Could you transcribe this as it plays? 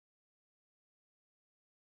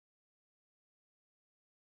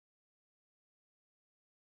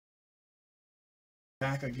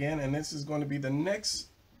Back again, and this is going to be the next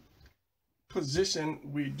position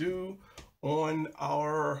we do on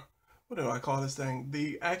our, what do I call this thing,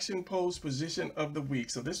 the action pose position of the week.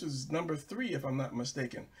 So this was number 3 if I'm not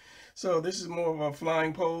mistaken. So this is more of a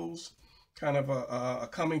flying pose, kind of a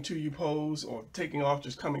coming to you pose, or taking off,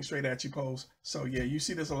 just coming straight at you pose. So yeah, you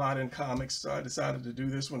see this a lot in comics, so I decided to do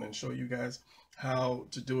this one and show you guys how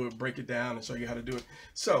to do it, break it down and show you how to do it.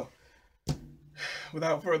 So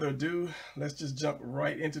without further ado, let's just jump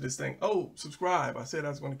right into this thing. Oh, subscribe. I said I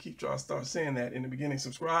was going to start saying that in the beginning.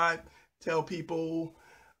 Subscribe, tell people,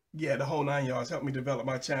 yeah, the whole 9 yards. Help me develop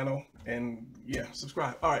my channel, and yeah,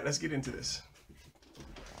 subscribe. All right, let's get into this.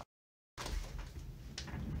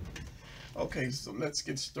 Okay, so let's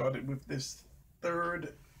get started with this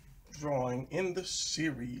third drawing in the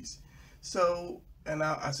series. So, and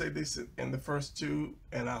I say this in the first 2,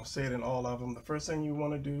 and I'll say it in all of them. The first thing you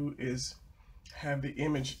want to do is have the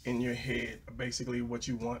image in your head, basically what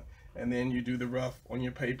you want, and then you do the rough on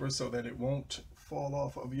your paper so that it won't fall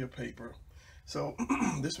off of your paper. So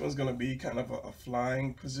this one's going to be kind of a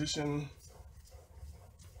flying position,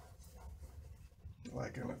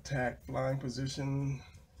 like an attack flying position.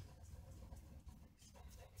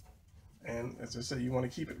 And as I say, you want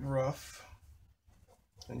to keep it rough,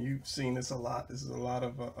 and you've seen this a lot. This is a lot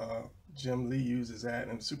of Jim Lee uses that,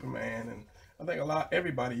 and Superman, and I think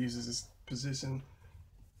everybody uses this position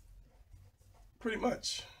pretty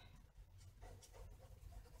much.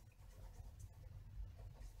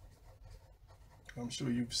 I'm sure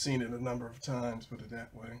you've seen it a number of times, put it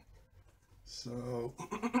that way. So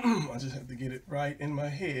I just have to get it right in my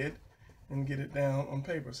head and get it down on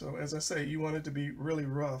paper. So as I say, you want it to be really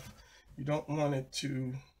rough. You don't want it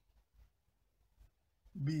to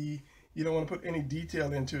be, you don't want to put any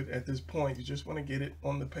detail into it at this point. You just want to get it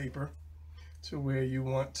on the paper to where you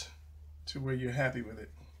want, to where you're happy with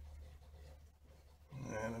it.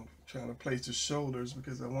 And I'm trying to place the shoulders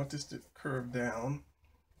because I want this to curve down,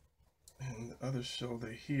 and the other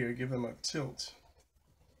shoulder here, give them a tilt,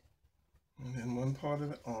 and then one part of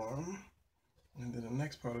the arm, and then the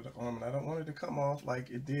next part of the arm. And I don't want it to come off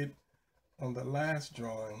like it did on the last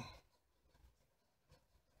drawing.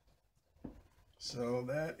 So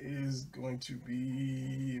that is going to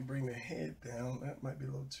be, bring the head down. That might be a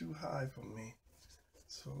little too high for me.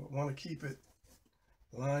 So I want to keep it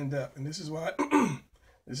lined up. And this is why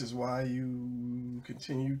this is why you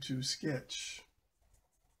continue to sketch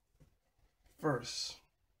first.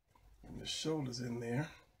 And the shoulders in there.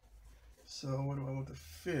 So what do I want the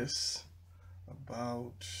fists?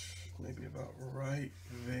 About, maybe about right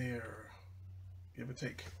there, give or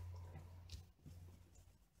take.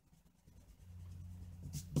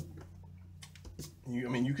 I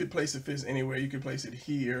mean, you could place the fist anywhere. You could place it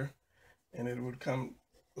here, and it would come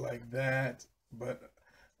like that, but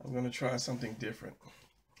I'm going to try something different.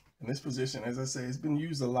 In this position, as I say, it's been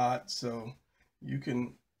used a lot, so you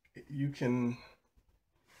can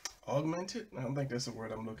augment it. I don't think that's the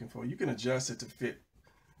word I'm looking for. You can adjust it to fit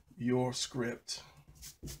your script.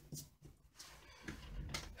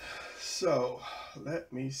 So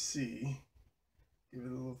let me see, give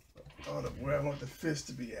it a little thought of where I want the fist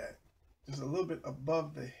to be at. Just a little bit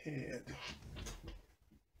above the head.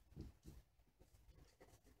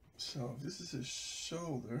 So this is his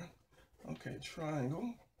shoulder. Okay,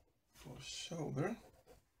 triangle for shoulder.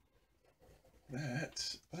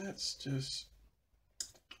 That's just,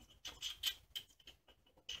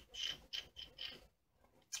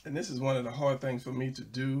 and this is one of the hard things for me to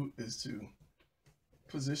do, is to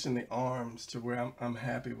position the arms to where I'm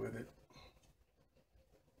happy with it.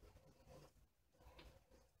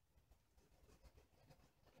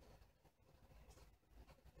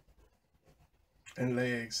 And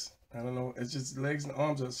legs, I don't know, it's just legs and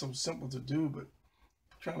arms are so simple to do, but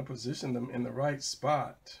trying to position them in the right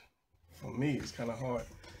spot for me is kind of hard.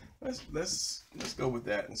 Let's go with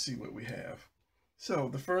that and see what we have. So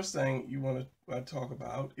the first thing you want to talk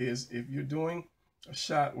about is, if you're doing a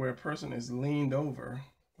shot where a person is leaned over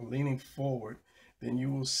or leaning forward, then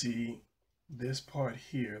you will see this part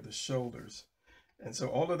here, the shoulders. And so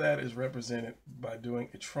all of that is represented by doing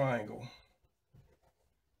a triangle.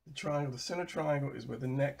 The triangle, the center triangle, is where the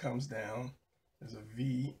neck comes down. There's a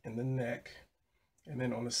V in the neck. And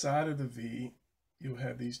then on the side of the V, you'll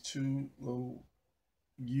have these 2 little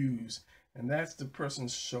U's. And that's the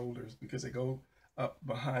person's shoulders, because they go up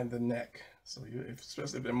behind the neck. So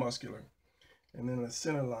especially if they're muscular. And then the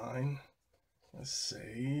center line, let's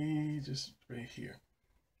say just right here.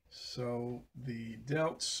 So the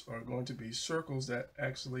delts are going to be circles that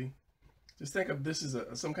actually, just think of this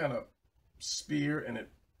as some kind of spear, and it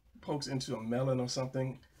pokes into a melon or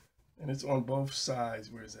something, and it's on both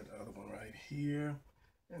sides. Where's that other one? Right here.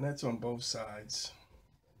 And that's on both sides.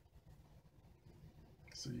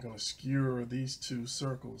 So you're going to skewer these two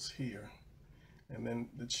circles here. And then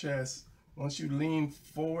the chest, once you lean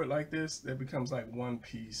forward like this, that becomes like one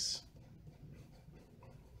piece.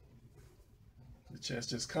 The chest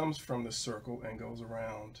just comes from the circle and goes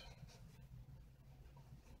around.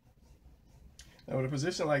 Now with a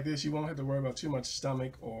position like this, you won't have to worry about too much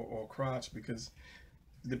stomach or crotch, because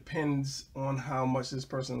it depends on how much this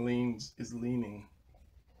person is leaning.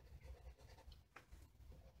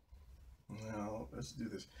 Now let's do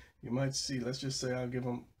this. You might see, let's just say I'll give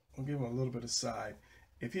him a little bit of side.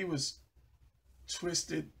 If he was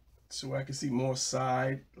twisted so I could see more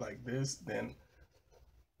side like this, then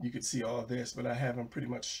you could see all this, but I have him pretty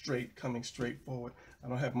much straight, coming straight forward. I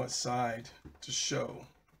don't have much side to show.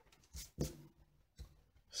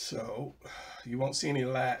 So you won't see any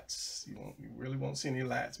lats. You really won't see any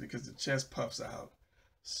lats because the chest puffs out.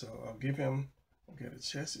 So I'll give him, okay, the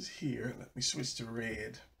chest is here. Let me switch to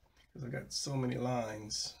red because I got so many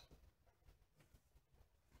lines.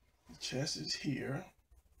 The chest is here.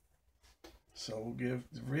 So we'll give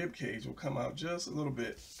the rib cage will come out just a little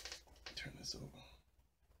bit. Turn this over.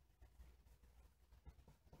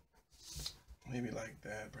 Maybe like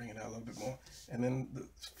that, bring it out a little bit more. And then the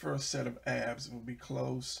first set of abs will be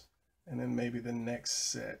close. And then maybe the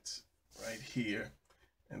next set right here.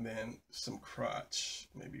 And then some crotch,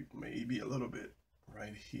 maybe a little bit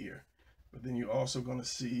right here. But then you're also gonna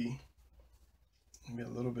see maybe a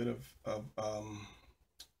little bit of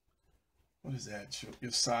what is that?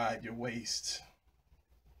 Your side, your waist.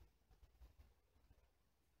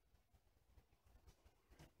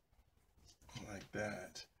 Like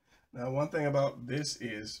that. Now, one thing about this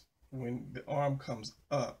is when the arm comes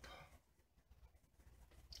up,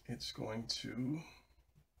 it's going to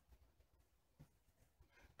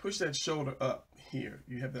push that shoulder up here.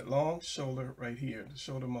 You have that long shoulder right here, the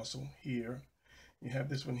shoulder muscle here. You have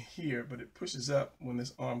this one here, but it pushes up when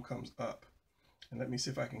this arm comes up. And let me see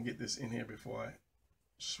if I can get this in here before I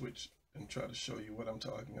switch and try to show you what I'm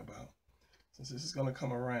talking about. Since this is going to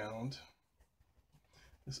come around,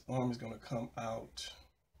 this arm is going to come out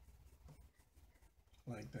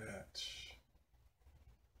like that.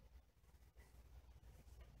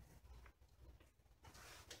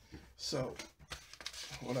 So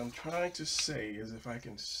what I'm trying to say is, if I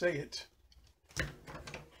can say it,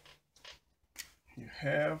 you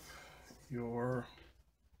have your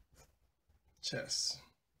chest,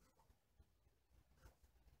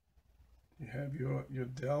 you have your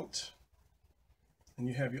delt, and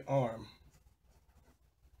you have your arm,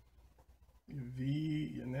 your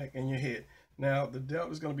V, your neck, and your head. Now the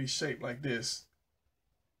delt is going to be shaped like this.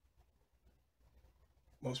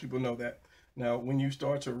 Most people know that. Now when you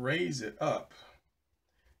start to raise it up,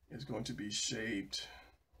 it's going to be shaped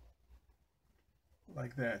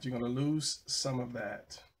like that. You're going to lose some of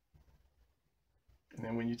that. And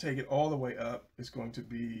then when you take it all the way up, it's going to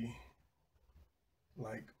be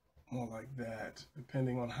like more like that.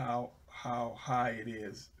 Depending on how high it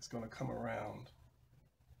is, it's going to come around.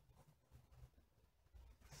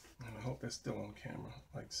 And I hope that's still on camera,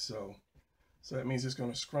 like so. So that means it's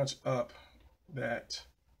going to scrunch up that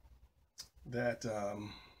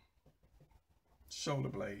shoulder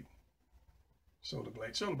blade. Shoulder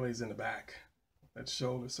blade's in the back. That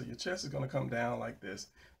shoulder. So your chest is going to come down like this.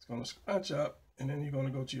 It's going to scrunch up, and then you're going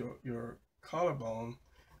to go to your collarbone,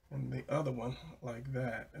 and the other one like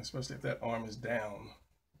that, especially if that arm is down.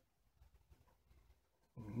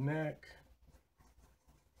 Neck.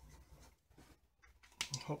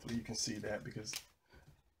 Hopefully you can see that, because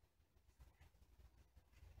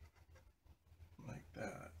like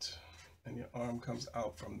that, and your arm comes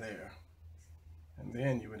out from there, and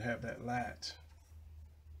then you would have that lat.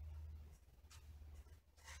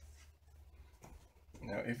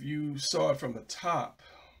 Now if you saw it from the top,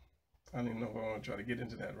 I don't even know if I want to try to get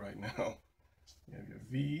into that right now. You have your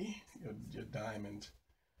V, your diamond,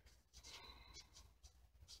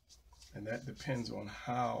 and that depends on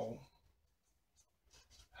how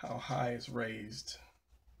high it's raised.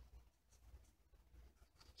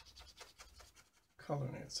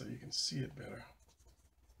 Coloring it so you can see it better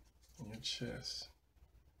in your chest.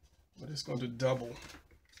 But it's going to double.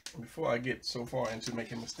 And before I get so far into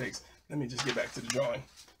making mistakes, let me just get back to the drawing.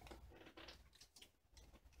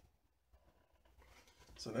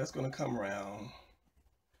 So that's going to come around.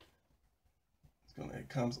 It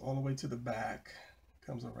comes all the way to the back,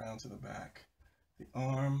 comes around to the back. The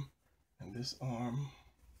arm and this arm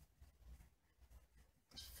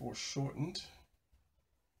is foreshortened.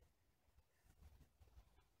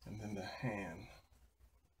 And then the hand.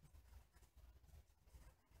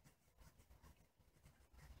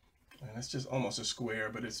 And That's just almost a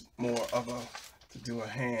square, but it's more of to do a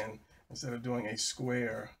hand. Instead of doing a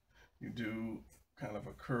square, you do kind of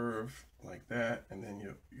a curve like that, and then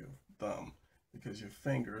your thumb, because your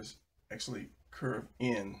fingers actually curve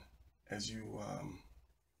in as you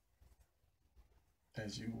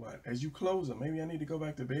close them. Maybe I need to go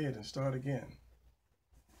back to bed and start again.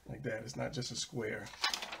 Like that. It's not just a square.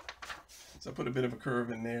 So put a bit of a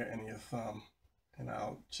curve in there and your thumb, and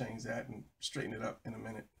I'll change that and straighten it up in a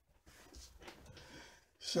minute.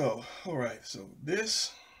 So, all right, so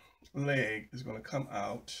this leg is going to come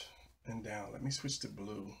out and down. Let me switch to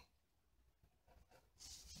blue.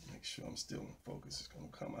 Make sure I'm still in focus. It's going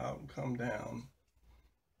to come out and come down.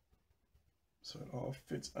 So it all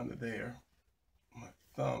fits under there. My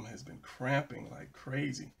thumb has been cramping like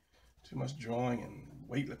crazy. Too much drawing and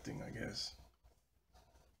weightlifting, I guess.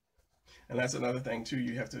 And that's another thing too.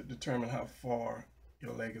 You have to determine how far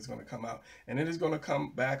your leg is going to come out. And it is going to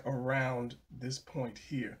come back around this point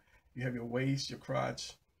here. You have your waist, your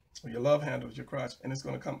crotch, or your love handles, your crotch, and it's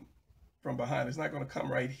going to come from behind. It's not going to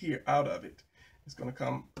come right here out of it. It's going to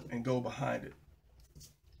come and go behind it.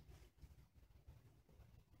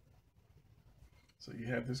 So you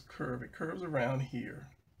have this curve. It curves around here,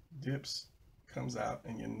 dips, comes out,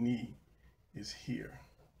 and your knee is here.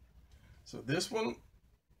 So this one,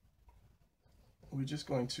 we're just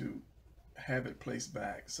going to have it placed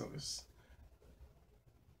back. So it's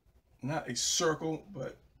not a circle,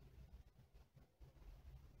 but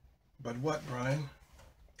what, Brian?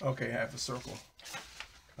 Okay, half a circle.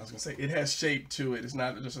 I was gonna say it has shape to it. It's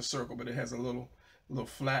not just a circle, but it has a little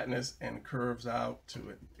flatness and curves out to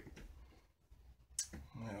it.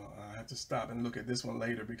 Now I have to stop and look at this one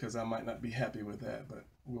later because I might not be happy with that, but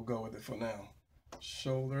we'll go with it for now.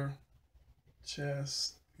 Shoulder,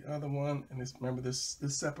 chest, the other one, and this, remember this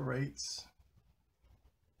separates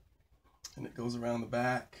and it goes around the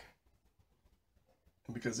back.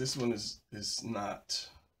 And because this one is not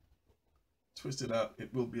twisted up,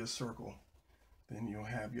 it will be a circle. Then you'll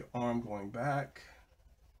have your arm going back.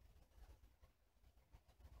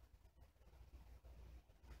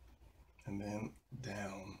 And then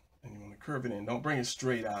down. And you want to curve it in. Don't bring it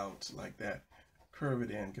straight out like that. Curve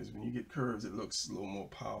it in, because when you get curves, it looks a little more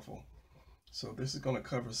powerful. So this is going to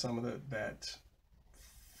cover some of that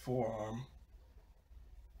forearm.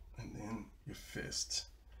 And then your fist.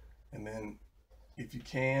 And then if you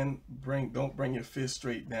can, don't bring your fist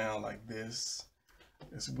straight down like this.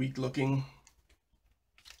 It's weak looking.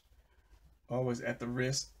 Always at the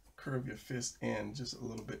wrist, curve your fist in just a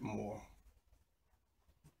little bit more.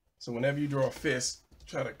 So whenever you draw a fist,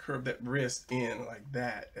 try to curve that wrist in like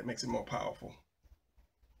that. That makes it more powerful.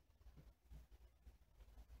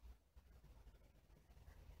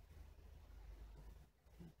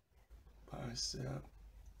 Bicep,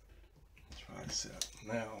 tricep.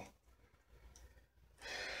 Now,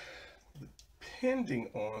 depending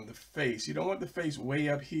on the face, you don't want the face way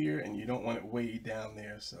up here and you don't want it way down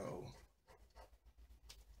there. So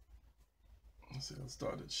let's see, I'll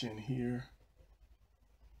start the chin here.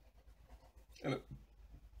 And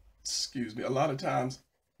excuse me, a lot of times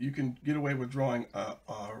you can get away with drawing a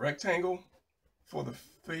rectangle for the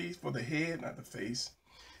face, for the head, not the face,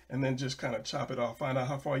 and then just kind of chop it off. Find out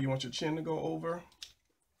how far you want your chin to go over.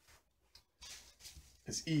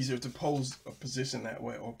 It's easier to pose a position that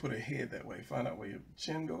way or put a head that way. Find out where your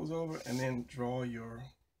chin goes over and then draw your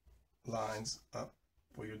lines up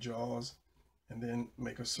for your jaws and then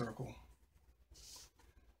make a circle.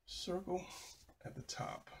 Circle at the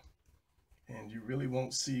top. And you really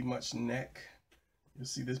won't see much neck. You'll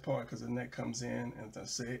see this part because the neck comes in, and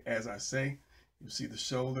as I say, you see the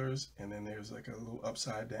shoulders, and then there's like a little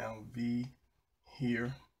upside down V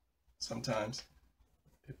here sometimes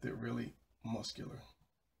if they're really muscular.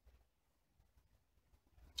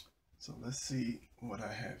 So let's see what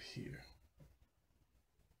I have here.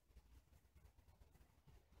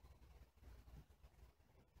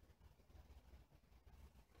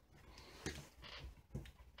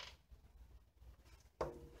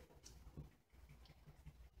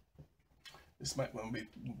 This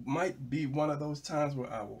might be one of those times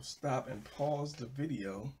where I will stop and pause the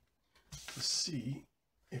video to see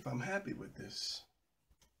if I'm happy with this.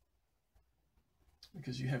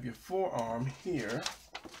 Because you have your forearm here,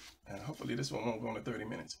 and hopefully this one won't go into 30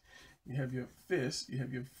 minutes. You have your fist, you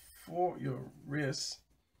have your wrist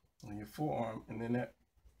and your forearm, and then that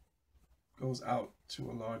goes out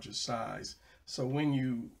to a larger size. So when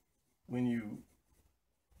you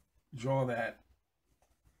draw that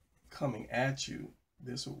coming at you,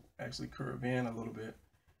 this will actually curve in a little bit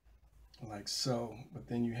like so, but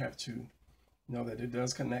then you have to know that it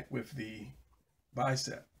does connect with the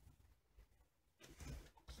bicep.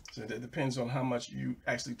 So that depends on how much you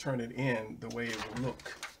actually turn it in, the way it will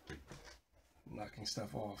look. Knocking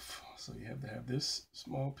stuff off. So you have to have this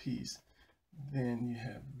small piece. Then you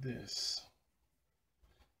have this.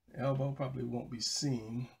 The elbow probably won't be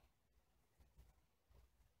seen.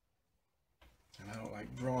 And I don't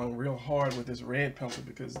like drawing real hard with this red pencil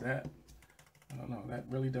because that, I don't know, that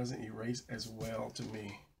really doesn't erase as well to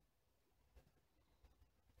me.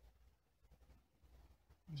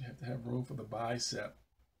 You have to have room for the bicep.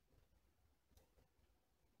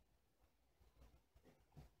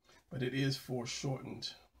 But it is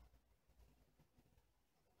foreshortened.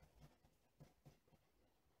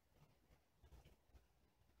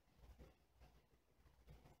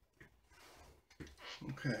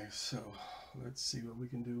 Okay, so let's see what we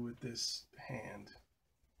can do with this hand.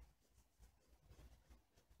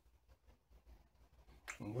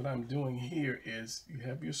 And what I'm doing here is you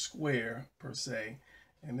have your square per se,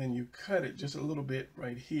 and then you cut it just a little bit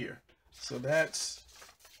right here. So that's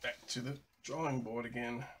back to the drawing board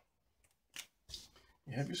again.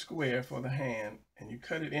 You have your square for the hand, and you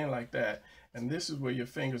cut it in like that, and this is where your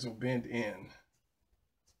fingers will bend in.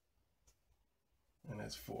 And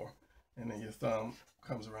that's 4. And then your thumb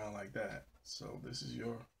comes around like that. So this is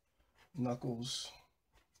your knuckles,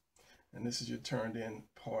 and this is your turned in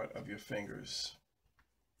part of your fingers.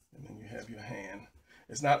 And then you have your hand.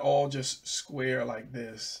 It's not all just square like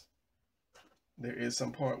this. There is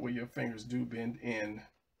some part where your fingers do bend in.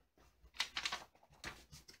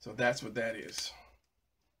 So that's what that is.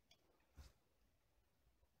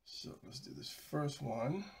 So let's do this first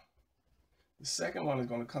one. The second one is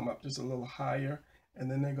going to come up just a little higher,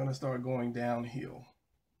 and then they're going to start going downhill.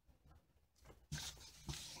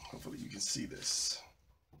 Hopefully you can see this.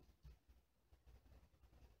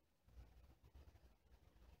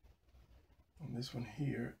 And this one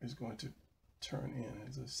here is going to turn in.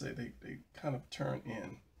 As I say, they kind of turn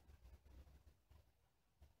in.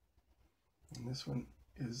 And this one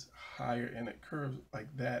is higher, and it curves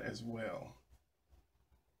like that as well.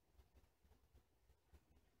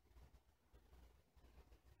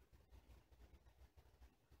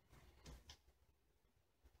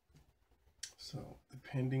 So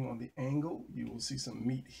depending on the angle, you will see some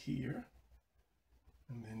meat here.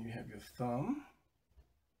 And then you have your thumb.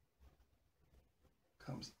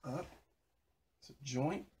 Comes up. It's a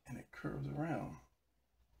joint, and it curves around.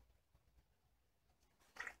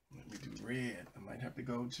 Let me do red. I might have to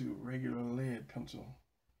go to regular lead pencil.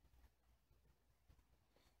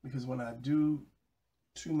 Because when I do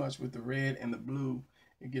too much with the red and the blue,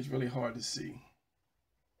 it gets really hard to see.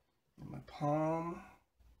 And my palm.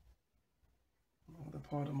 Another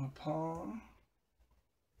part of my palm,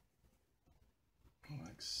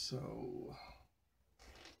 like so.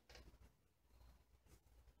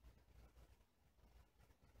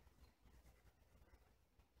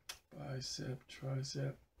 Bicep,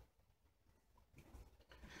 tricep,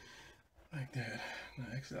 like that. Now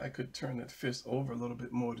actually I could turn that fist over a little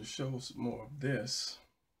bit more to show some more of this.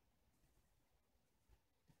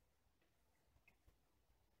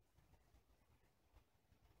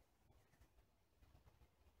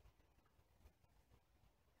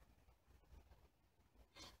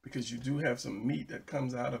 Because you do have some meat that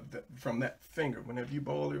comes out of from that finger. Whenever you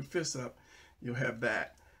ball your fist up, you'll have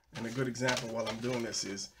that. And a good example while I'm doing this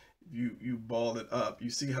is you ball it up. You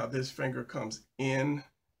see how this finger comes in,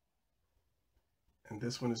 and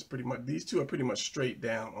this one is pretty much, these two are pretty much straight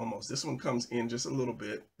down almost. This one comes in just a little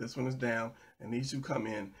bit. This one is down, and these two come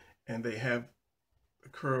in, and they have a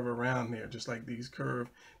curve around there, just like these curve.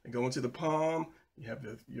 They go into the palm. You have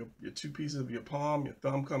your two pieces of your palm, your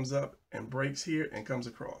thumb comes up and breaks here and comes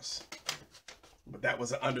across. But that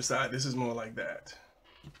was the underside. This is more like that.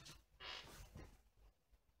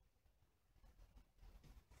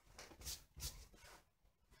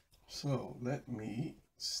 So let me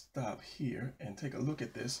stop here and take a look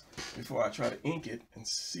at this before I try to ink it and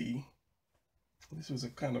see. This was a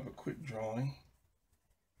kind of a quick drawing.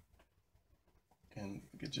 And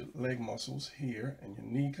get your leg muscles here, and your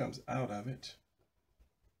knee comes out of it.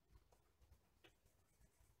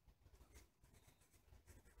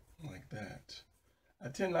 Like that. I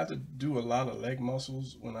tend not to do a lot of leg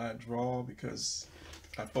muscles when I draw because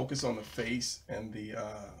I focus on the face and the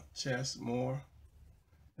chest more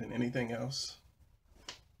than anything else.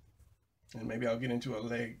 And maybe I'll get into a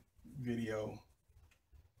leg video,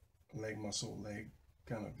 leg muscle, leg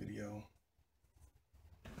kind of video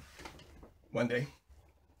one day.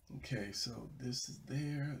 Okay, so this is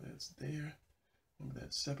there, that's there. Remember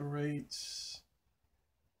that separates.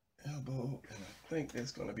 Elbow, and I think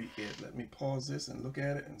that's going to be it. Let me pause this and look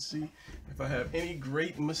at it and see if I have any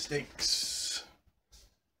great mistakes.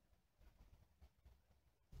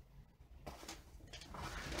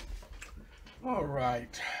 All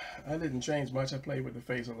right, I didn't change much. I played with the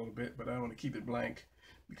face a little bit, but I want to keep it blank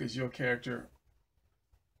because your character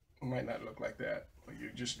might not look like that.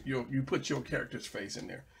 You put your character's face in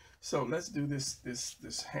there. So let's do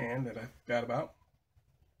this hand that I forgot about.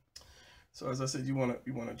 So as I said, you want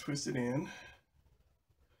to twist it in.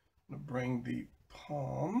 I'm gonna bring the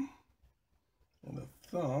palm and the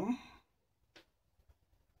thumb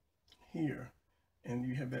here, and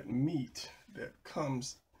you have that meat that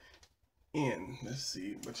comes in. Let's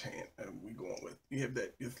see which hand are we going with. You have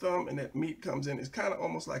that your thumb and that meat comes in. It's kind of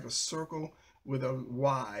almost like a circle with a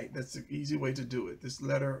Y. That's the easy way to do it. This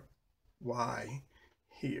letter Y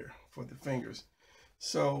here for the fingers.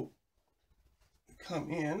 So come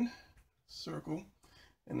in, circle,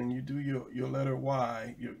 and then you do your letter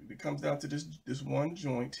Y. It comes down to this one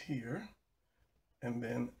joint here, and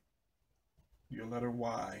then your letter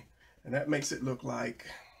Y, and that makes it look like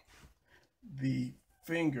the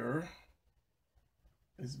finger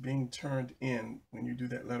is being turned in when you do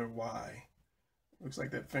that letter Y. Looks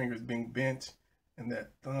like that finger is being bent, and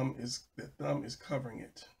that thumb is covering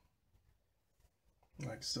it,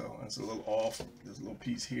 like so. And it's a little off. There's a little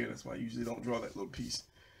piece here. That's why I usually don't draw that little piece.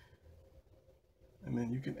 And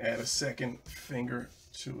then you can add a second finger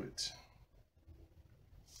to it.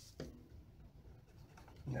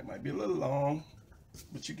 And that might be a little long,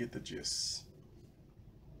 but you get the gist.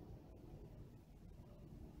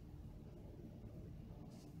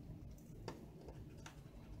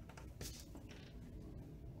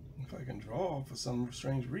 If I can draw for some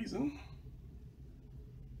strange reason.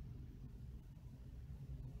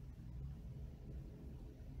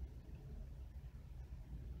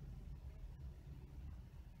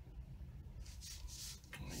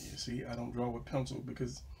 You see, I don't draw with pencil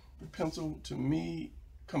because the pencil, to me,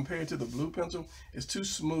 compared to the blue pencil, is too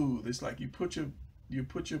smooth. It's like you put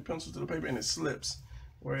your pencil to the paper and it slips,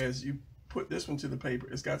 whereas you put this one to the paper,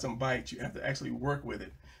 it's got some bite. You have to actually work with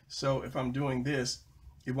it. So if I'm doing this,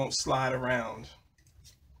 it won't slide around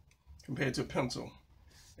compared to a pencil.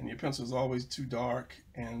 And your pencil is always too dark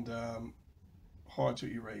and hard to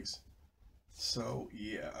erase. So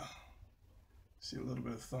yeah, see a little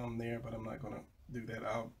bit of thumb there, but I'm not gonna do that.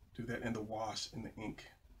 I'll do that in the wash, in the ink,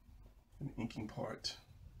 in the inking part.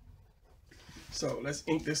 So let's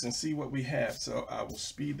ink this and see what we have. So I will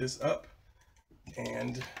speed this up,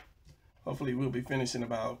 and hopefully we'll be finished in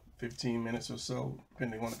about 15 minutes or so,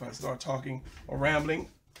 depending on if I start talking or rambling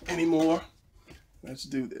anymore. Let's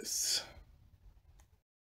do this.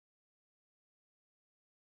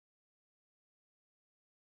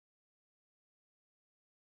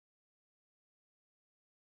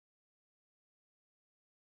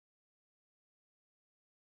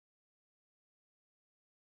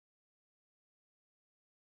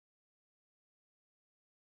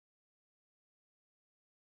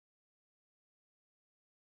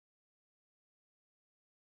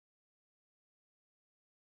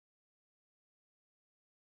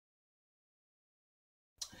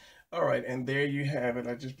 All right, and there you have it.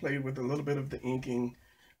 I just played with a little bit of the inking,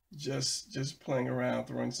 just playing around,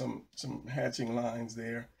 throwing some hatching lines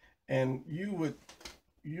there. And you would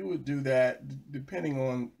do that depending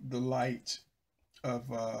on the light of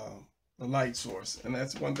the light source. And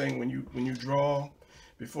that's one thing when you draw,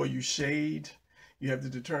 before you shade, you have to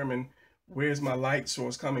determine, where's my light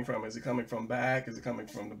source coming from? Is it coming from back? Is it coming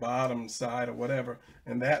from the bottom, side, or whatever?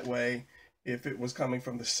 And that way, if it was coming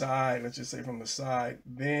from the side, let's just say from the side,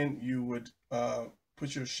 then you would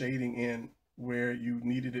put your shading in where you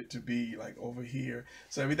needed it to be, like over here.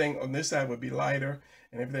 So everything on this side would be lighter,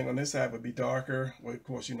 and everything on this side would be darker. Well, of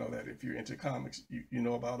course, you know that if you're into comics, you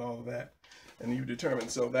know about all of that, and you determine.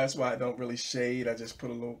 So that's why I don't really shade. I just put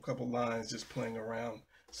a couple lines just playing around.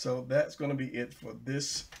 So that's going to be it for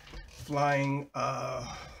this flying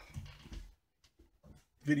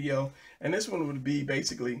video. And this one would be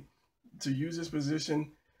basically, to use this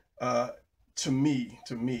position, to me,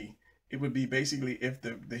 it would be basically if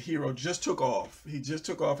the hero just took off. He just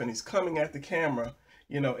took off and he's coming at the camera,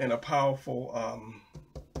 you know, in a powerful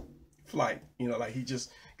flight. You know, like he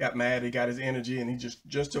just got mad, he got his energy, and he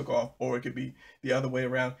just took off. Or it could be the other way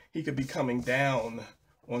around. He could be coming down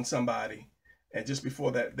on somebody, and just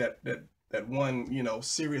before that one, you know,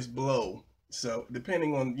 serious blow. So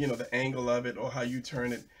depending on, you know, the angle of it or how you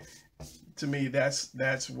turn it, to me, that's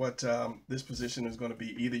what this position is going to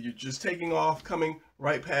be. Either you're just taking off, coming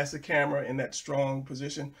right past the camera in that strong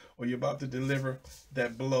position, or you're about to deliver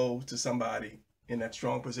that blow to somebody in that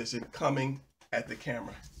strong position, coming at the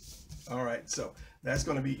camera. All right, so that's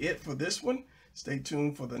going to be it for this one. Stay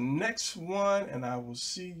tuned for the next one, and I will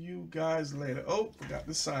see you guys later. Oh, forgot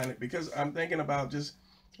to sign it, because I'm thinking about just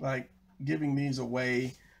like giving these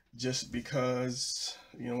away just because,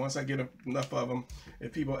 you know, once I get enough of them,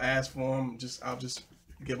 if people ask for them, I'll just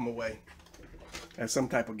give them away as some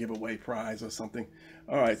type of giveaway prize or something.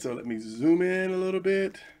 All right, so let me zoom in a little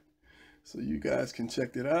bit so you guys can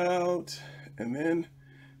check it out, and then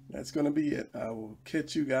that's gonna be it. I will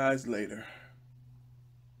catch you guys later.